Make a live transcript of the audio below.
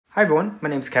Hi everyone, my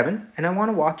name is Kevin, and I want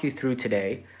to walk you through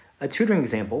today a tutoring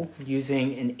example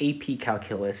using an AP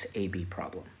Calculus AB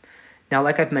problem. Now,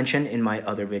 like I've mentioned in my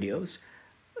other videos,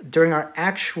 during our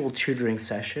actual tutoring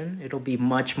session, it'll be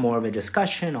much more of a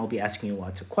discussion. I'll be asking you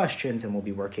lots of questions and we'll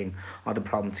be working on the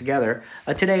problem together.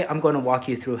 Today, I'm going to walk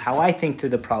you through how I think through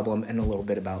the problem and a little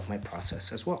bit about my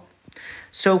process as well.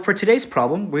 So for today's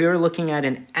problem, we are looking at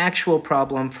an actual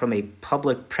problem from a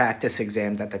public practice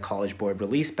exam that the College Board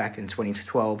released back in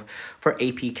 2012 for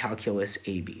AP Calculus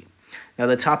AB. Now,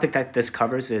 the topic that this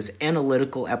covers is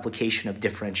analytical application of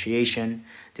differentiation,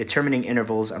 determining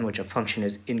intervals on which a function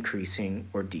is increasing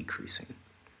or decreasing.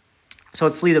 So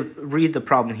let's read the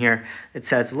problem here. It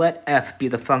says, let f be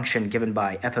the function given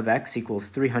by f of x equals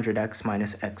 300x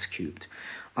minus x cubed.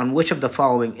 On which of the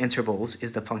following intervals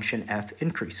is the function f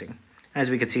increasing? As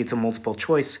we can see, it's a multiple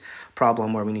choice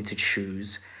problem where we need to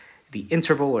choose the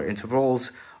interval or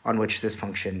intervals on which this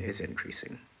function is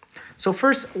increasing. So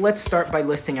first, let's start by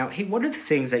listing out, hey, what are the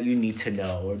things that you need to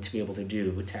know or to be able to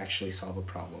do to actually solve a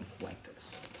problem like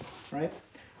this, right?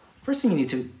 First thing you need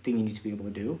to be able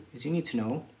to do is you need to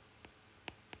know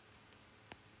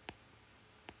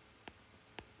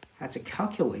how to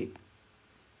calculate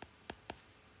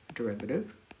a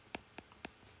derivative.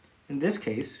 In this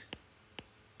case,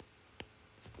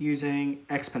 using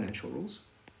exponential rules.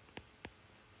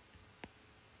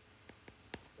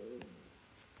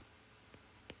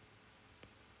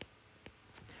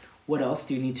 What else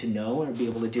do you need to know or be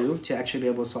able to do to actually be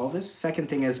able to solve this? Second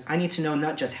thing is I need to know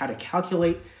not just how to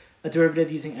calculate a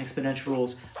derivative using exponential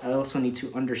rules, I also need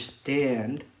to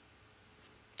understand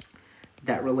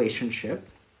that relationship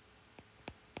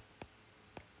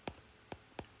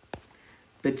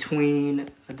between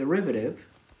a derivative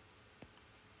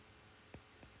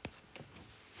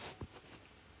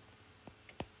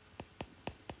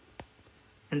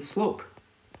and slope.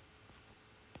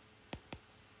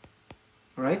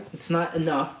 All right, it's not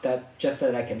enough that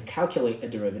I can calculate a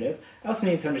derivative. I also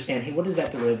need to understand, hey, what does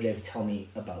that derivative tell me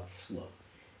about slope?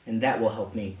 And that will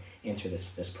help me answer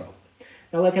this problem.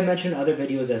 Now, like I mentioned in other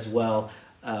videos as well,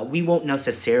 we won't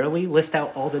necessarily list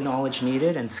out all the knowledge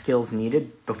needed and skills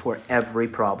needed before every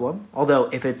problem. Although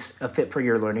if it's a fit for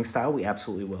your learning style, we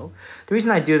absolutely will. The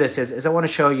reason I do this is I want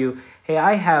to show you, hey,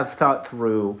 I have thought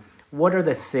through what are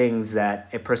the things that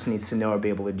a person needs to know or be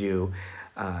able to do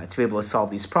to be able to solve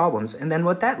these problems. And then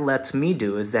what that lets me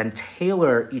do is then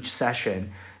tailor each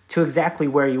session to exactly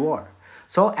where you are.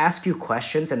 So I'll ask you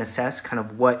questions and assess kind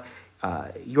of what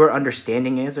your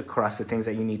understanding is across the things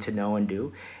that you need to know and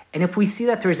do. And if we see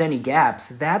that there's any gaps,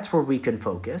 that's where we can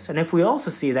focus. And if we also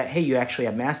see that, hey, you actually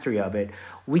have mastery of it,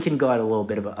 we can go at a little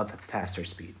bit of a faster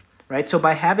speed. Right? So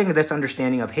by having this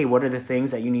understanding of, hey, what are the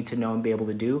things that you need to know and be able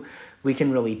to do, we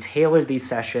can really tailor these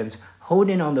sessions, hone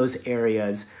in on those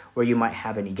areas where you might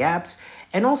have any gaps,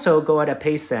 and also go at a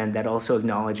pace then that also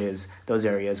acknowledges those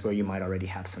areas where you might already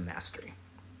have some mastery.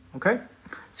 Okay?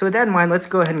 So with that in mind, let's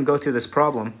go ahead and go through this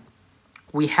problem.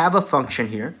 We have a function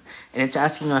here, and it's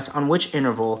asking us on which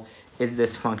interval is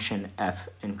this function f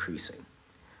increasing.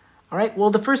 All right,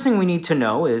 well, the first thing we need to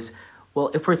know is, well,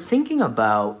 if we're thinking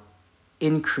about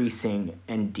increasing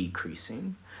and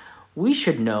decreasing, we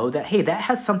should know that, hey, that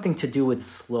has something to do with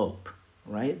slope,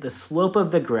 right? The slope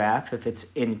of the graph, if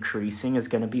it's increasing, is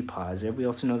going to be positive. We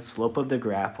also know the slope of the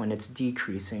graph when it's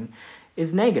decreasing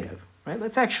is negative, right?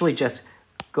 Let's actually just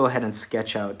go ahead and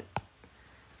sketch out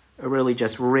a really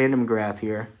just random graph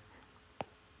here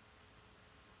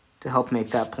to help make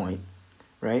that point,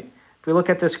 right? If we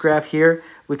look at this graph here,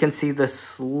 we can see the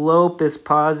slope is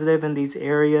positive in these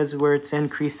areas where it's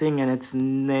increasing and it's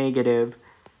negative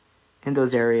in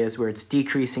those areas where it's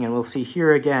decreasing. And we'll see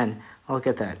here again, look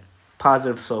at that,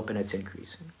 positive slope and it's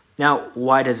increasing. Now,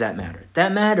 why does that matter?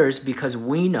 That matters because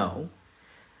we know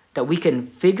that we can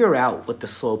figure out what the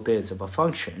slope is of a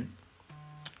function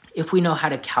if we know how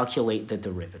to calculate the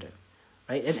derivative,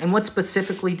 right? And what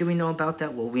specifically do we know about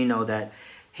that? Well, we know that,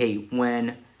 hey,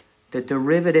 when the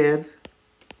derivative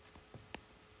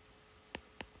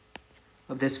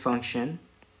of this function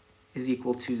is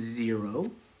equal to 0.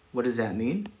 What does that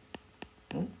mean?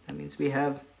 Well, that means we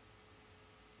have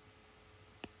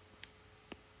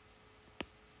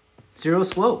 0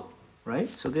 slope, right?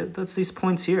 So that's these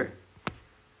points here,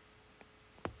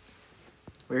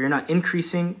 where you're not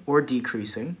increasing or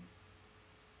decreasing.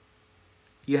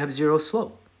 You have 0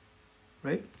 slope,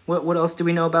 right? What else do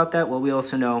we know about that? Well, we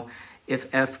also know if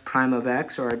f prime of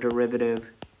x, or our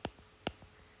derivative,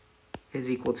 is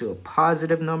equal to a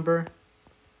positive number,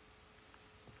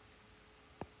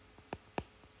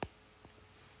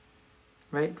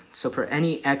 right? So for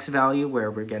any x value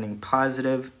where we're getting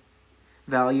positive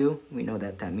value, we know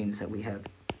that that means that we have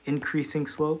increasing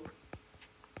slope.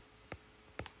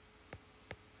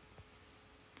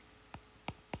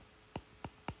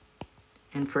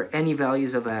 And for any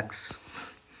values of x,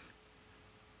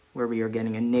 where we are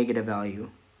getting a negative value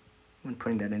when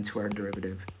putting that into our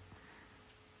derivative,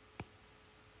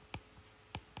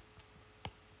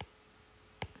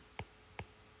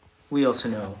 we also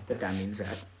know that that means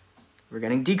that we're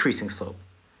getting decreasing slope,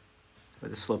 where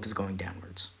the slope is going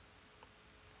downwards.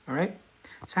 All right?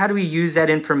 So how do we use that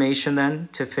information then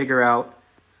to figure out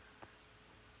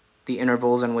the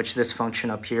intervals in which this function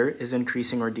up here is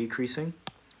increasing or decreasing?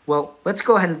 Well, let's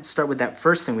go ahead and start with that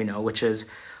first thing we know, which is,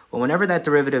 well, whenever that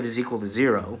derivative is equal to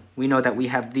 0, we know that we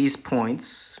have these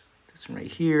points, this one right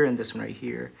here and this one right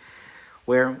here,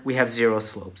 where we have 0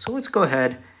 slope. So let's go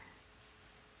ahead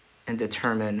and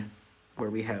determine where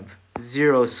we have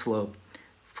 0 slope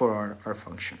for our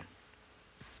function.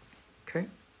 Okay?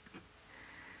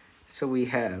 So we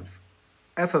have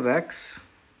f of x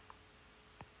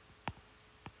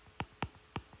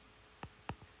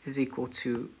is equal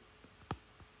to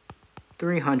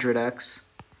 300x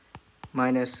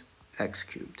minus x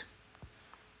cubed.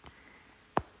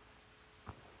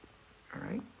 All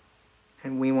right,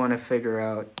 and we want to figure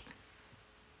out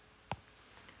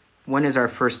when is our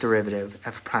first derivative,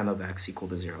 f prime of x equal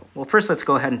to 0. Well, first let's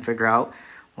go ahead and figure out,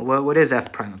 well, what is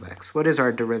f prime of x? What is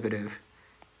our derivative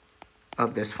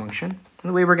of this function? And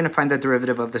the way we're going to find the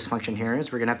derivative of this function here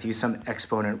is we're going to have to use some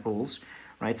exponent rules,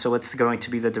 right? So what's going to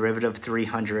be the derivative of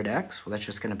 300x? Well, that's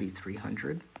just going to be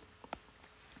 300.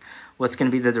 What's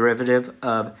going to be the derivative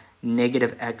of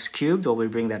negative x cubed? Well, we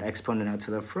bring that exponent out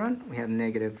to the front. We have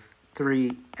negative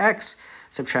 3x.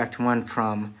 Subtract 1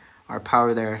 from our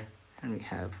power there, and we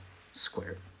have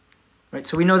squared. Right,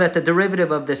 so we know that the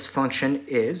derivative of this function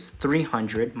is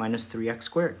 300 minus 3x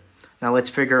squared. Now let's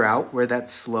figure out where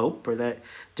that slope, or that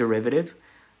derivative,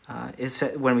 is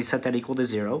set when we set that equal to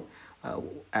 0.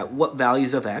 At what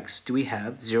values of x do we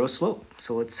have 0 slope?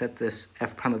 So let's set this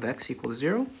f prime of x equal to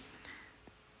 0.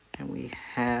 And we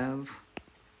have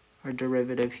our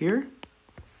derivative here.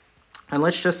 And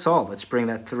let's just solve. Let's bring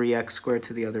that 3x squared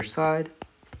to the other side.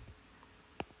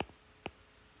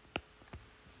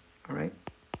 All right.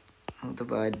 I'll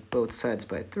divide both sides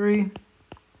by 3.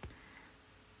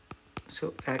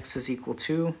 So x is equal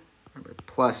to, remember,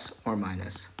 plus or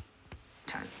minus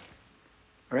 10.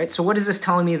 All right, so what is this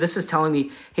telling me? This is telling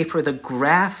me, hey, for the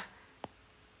graph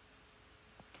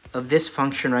of this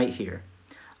function right here,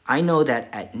 I know that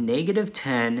at negative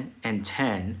 10 and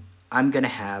 10, I'm going to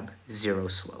have 0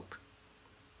 slope.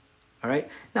 All right,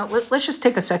 now let's just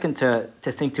take a second to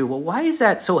think through, well, why is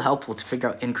that so helpful to figure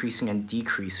out increasing and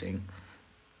decreasing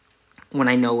when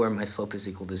I know where my slope is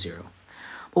equal to 0?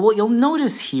 Well, what you'll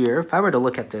notice here, if I were to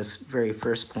look at this very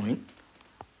first point,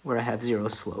 where I have 0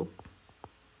 slope,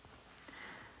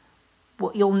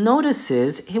 what you'll notice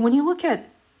is, hey, when you look at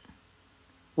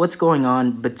what's going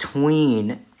on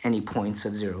between any points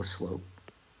of 0 slope,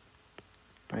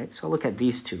 right? So I'll look at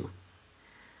these two.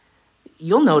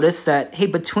 You'll notice that, hey,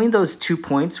 between those 2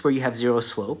 points where you have 0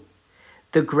 slope,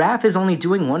 the graph is only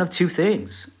doing one of 2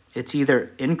 things. It's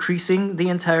either increasing the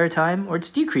entire time or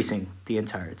it's decreasing the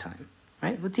entire time,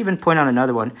 right? Let's even point out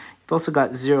another one. You've also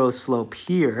got 0 slope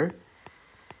here.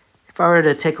 If I were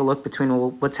to take a look between,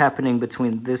 well, what's happening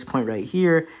between this point right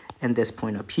here and this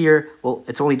point up here, well,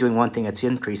 it's only doing one thing, it's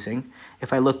increasing.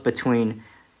 If I look between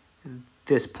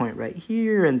this point right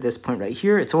here and this point right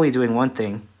here, it's only doing one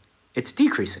thing, it's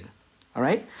decreasing, all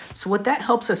right? So what that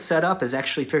helps us set up is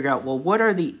actually figure out, well, what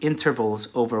are the intervals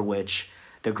over which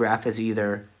the graph is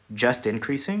either just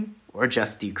increasing or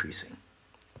just decreasing,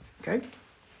 okay?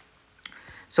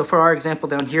 So for our example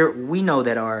down here, we know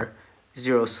that our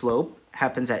 0 slope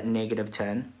happens at negative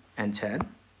 10 and 10.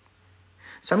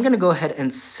 So I'm going to go ahead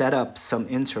and set up some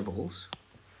intervals.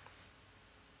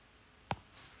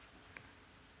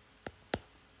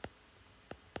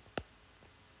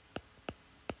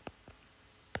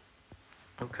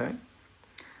 Okay.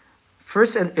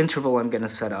 First interval I'm going to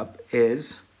set up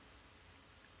is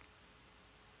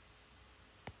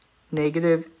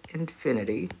negative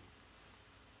infinity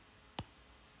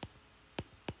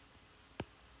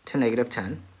to negative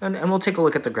 10. And we'll take a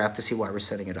look at the graph to see why we're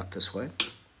setting it up this way.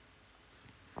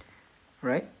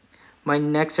 Right? My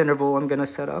next interval I'm going to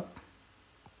set up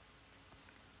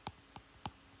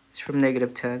is from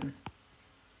negative 10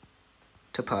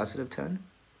 to positive 10.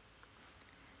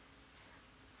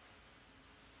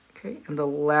 Okay, and the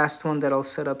last one that I'll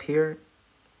set up here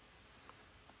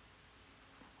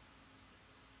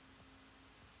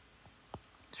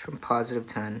is from positive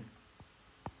 10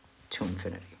 to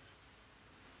infinity.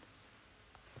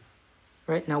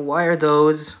 Right, now why are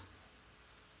those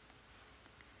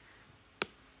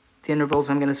the intervals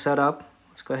I'm going to set up.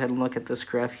 Let's go ahead and look at this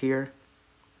graph here.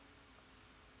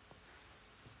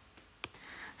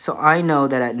 So I know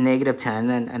that at negative 10,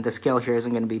 and the scale here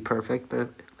isn't going to be perfect, but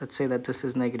let's say that this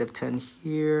is negative 10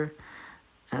 here,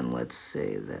 and let's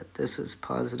say that this is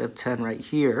positive 10 right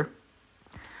here.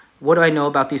 What do I know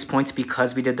about these points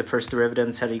because we did the first derivative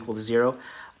and set it equal to 0?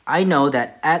 I know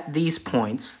that at these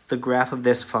points, the graph of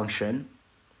this function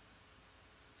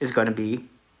is going to be,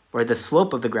 or the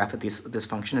slope of the graph of this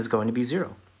function is going to be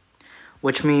 0,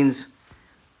 which means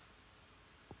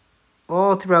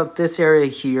all throughout this area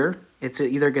here, it's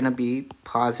either going to be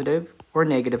positive or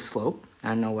negative slope. I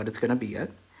don't know what it's going to be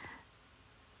yet.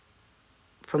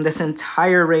 From this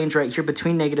entire range right here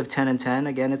between negative 10 and 10,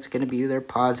 again, it's going to be either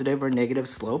positive or negative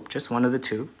slope, just one of the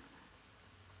two.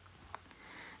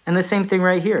 And the same thing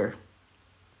right here.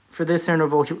 For this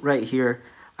interval right here,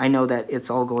 I know that it's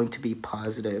all going to be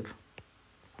positive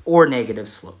or negative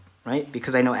slope, right?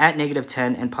 Because I know at negative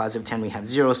 10 and positive 10, we have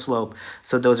 0 slope.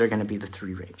 So those are going to be the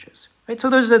 3 ranges, right? So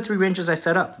those are the 3 ranges I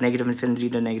set up: negative infinity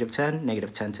to negative 10,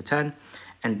 negative 10 to 10,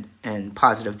 and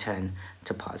positive 10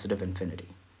 to positive infinity.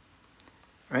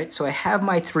 Right? So I have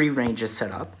my 3 ranges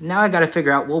set up. Now I got to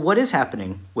figure out, well, what is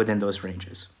happening within those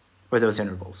ranges or those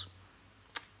intervals?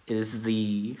 Is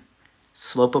the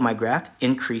slope of my graph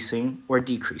increasing or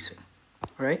decreasing?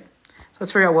 All right? So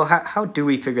let's figure out, well, how do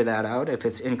we figure that out if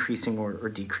it's increasing or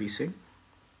decreasing?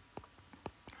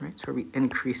 All right, so are we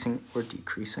increasing or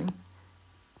decreasing?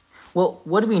 Well,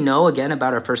 what do we know, again,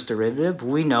 about our first derivative?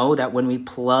 We know that when we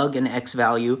plug an x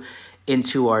value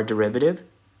into our derivative,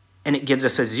 and it gives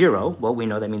us a 0, well, we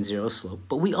know that means 0 slope.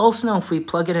 But we also know if we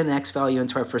plug in an x value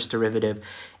into our first derivative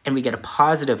and we get a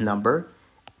positive number,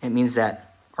 it means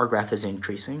that our graph is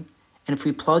increasing. And if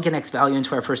we plug an x value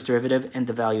into our first derivative and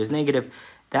the value is negative,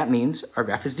 that means our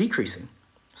graph is decreasing.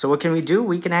 So what can we do?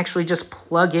 We can actually just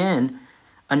plug in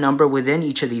a number within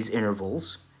each of these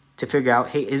intervals to figure out,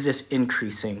 hey, is this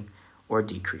increasing or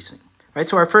decreasing? Right,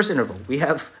 so our first interval, we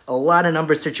have a lot of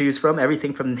numbers to choose from,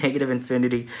 everything from negative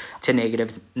infinity to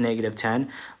negative 10.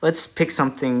 Let's pick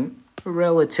something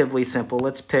relatively simple.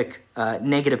 Let's pick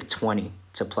negative 20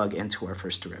 to plug into our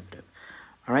first derivative.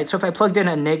 All right, so if I plugged in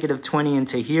a negative 20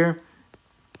 into here,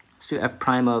 let's do f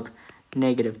prime of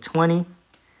negative 20.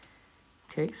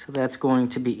 Okay, so that's going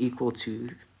to be equal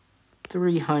to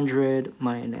 300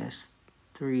 minus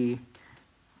 3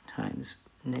 times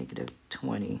negative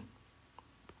 20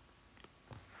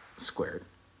 squared.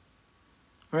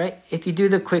 All right, if you do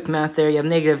the quick math there, you have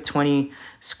negative 20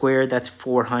 squared, that's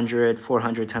 400.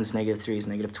 400 times negative 3 is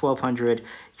negative 1200.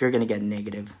 You're going to get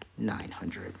negative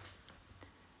 900.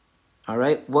 All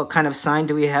right, what kind of sign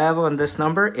do we have on this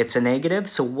number? It's a negative,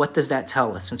 so what does that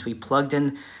tell us? Since we plugged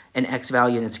in an x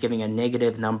value and it's giving a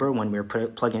negative number when we're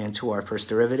plugging into our first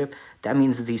derivative, that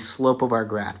means the slope of our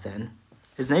graph then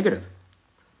is negative.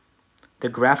 The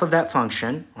graph of that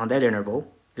function on that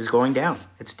interval is going down.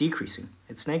 It's decreasing.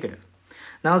 It's negative.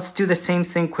 Now let's do the same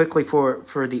thing quickly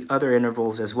for the other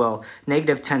intervals as well.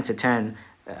 Negative 10 to 10,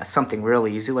 something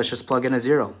really easy. Let's just plug in a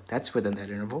 0. That's within that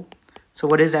interval. So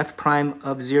what is f prime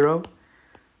of 0?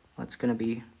 That's going to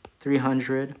be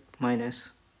 300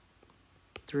 minus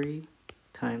 3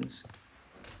 times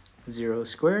 0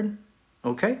 squared.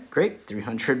 Okay, great.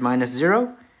 300 minus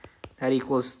 0. That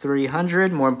equals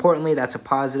 300. More importantly, that's a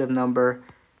positive number.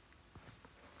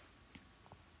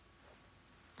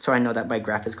 So I know that my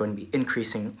graph is going to be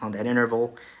increasing on that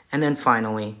interval. And then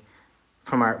finally,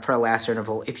 for our last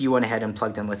interval, if you went ahead and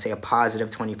plugged in, let's say, a positive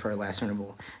 20 for our last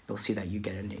interval, you'll see that you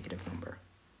get a negative number.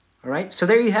 All right, so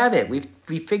there you have it.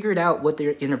 We figured out what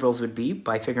the intervals would be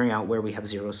by figuring out where we have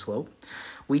 0 slope.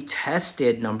 We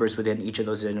tested numbers within each of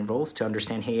those intervals to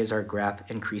understand, hey, is our graph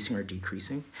increasing or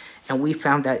decreasing? And we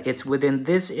found that it's within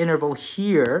this interval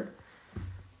here,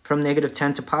 from negative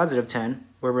 10 to positive 10,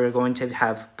 where we're going to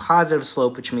have positive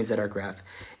slope, which means that our graph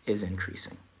is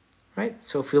increasing, right?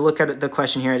 So if we look at the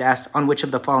question here, it asks, on which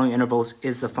of the following intervals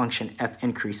is the function f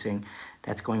increasing?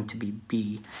 That's going to be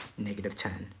b, negative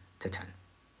 10 to 10.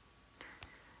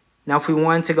 Now, if we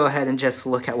wanted to go ahead and just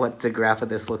look at what the graph of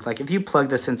this looked like, if you plug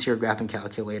this into your graphing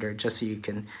calculator, just so you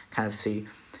can kind of see,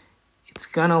 it's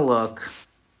going to look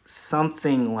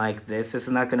something like this. This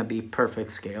is not going to be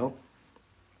perfect scale,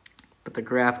 but the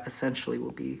graph essentially will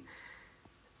be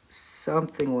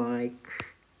something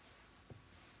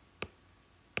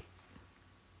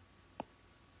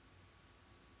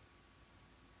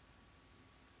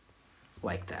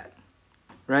like that,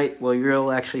 right? Well,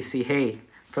 you'll actually see, hey,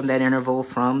 from that interval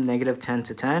from negative 10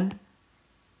 to 10,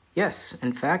 yes,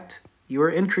 in fact, you are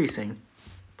increasing,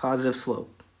 positive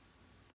slope.